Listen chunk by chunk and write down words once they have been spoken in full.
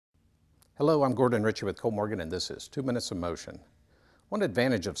Hello, I'm Gordon Ritchie with Morgan, and this is 2 Minutes of Motion. One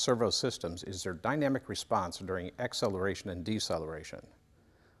advantage of servo systems is their dynamic response during acceleration and deceleration.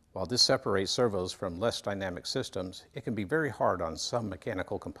 While this separates servos from less dynamic systems, it can be very hard on some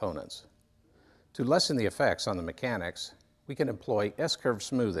mechanical components. To lessen the effects on the mechanics, we can employ S-curve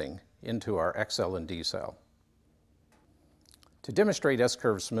smoothing into our XL and decel. To demonstrate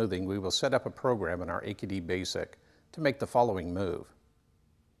S-curve smoothing, we will set up a program in our AKD Basic to make the following move.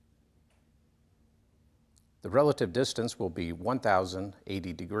 The relative distance will be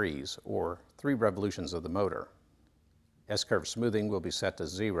 1,080 degrees, or 3 revolutions of the motor. S-curve smoothing will be set to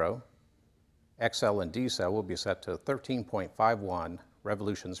 0. XL and decel will be set to 13.51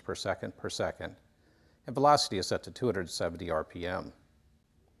 revolutions per second, and velocity is set to 270 RPM.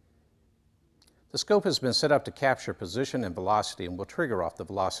 The scope has been set up to capture position and velocity and will trigger off the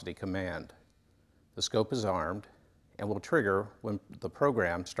velocity command. The scope is armed and will trigger when the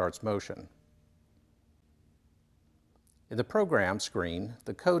program starts motion. In the program screen,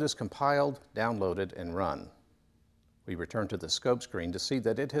 the code is compiled, downloaded, and run. We return to the scope screen to see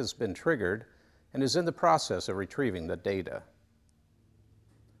that it has been triggered and is in the process of retrieving the data.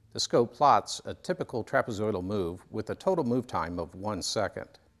 The scope plots a typical trapezoidal move with a total move time of 1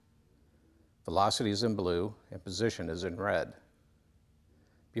 second. Velocity is in blue and position is in red.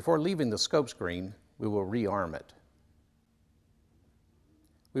 Before leaving the scope screen, we will rearm it.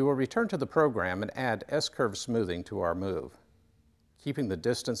 We will return to the program and add S-curve smoothing to our move. Keeping the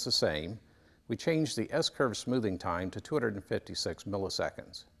distance the same, we change the S-curve smoothing time to 256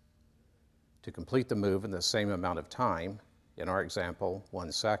 milliseconds. To complete the move in the same amount of time, in our example,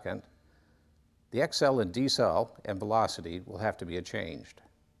 1 second, the XL and decel and velocity will have to be changed.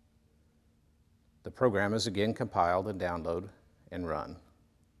 The program is again compiled and downloaded and run.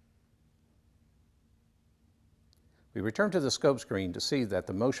 We return to the scope screen to see that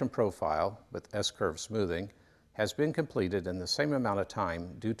the motion profile with S-curve smoothing has been completed in the same amount of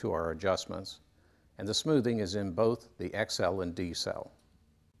time due to our adjustments, and the smoothing is in both the XL and decel.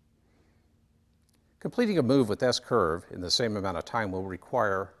 Completing a move with S-curve in the same amount of time will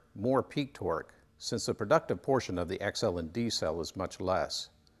require more peak torque, since the productive portion of the XL and decel is much less.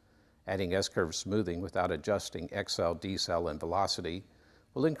 Adding S-curve smoothing without adjusting XL, decel, and velocity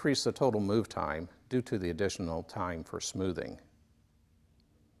will increase the total move time due to the additional time for smoothing.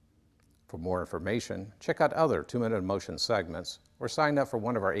 For more information, check out other 2-minute motion segments or sign up for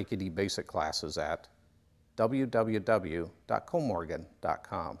one of our AKD Basic classes at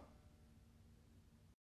www.comorgan.com.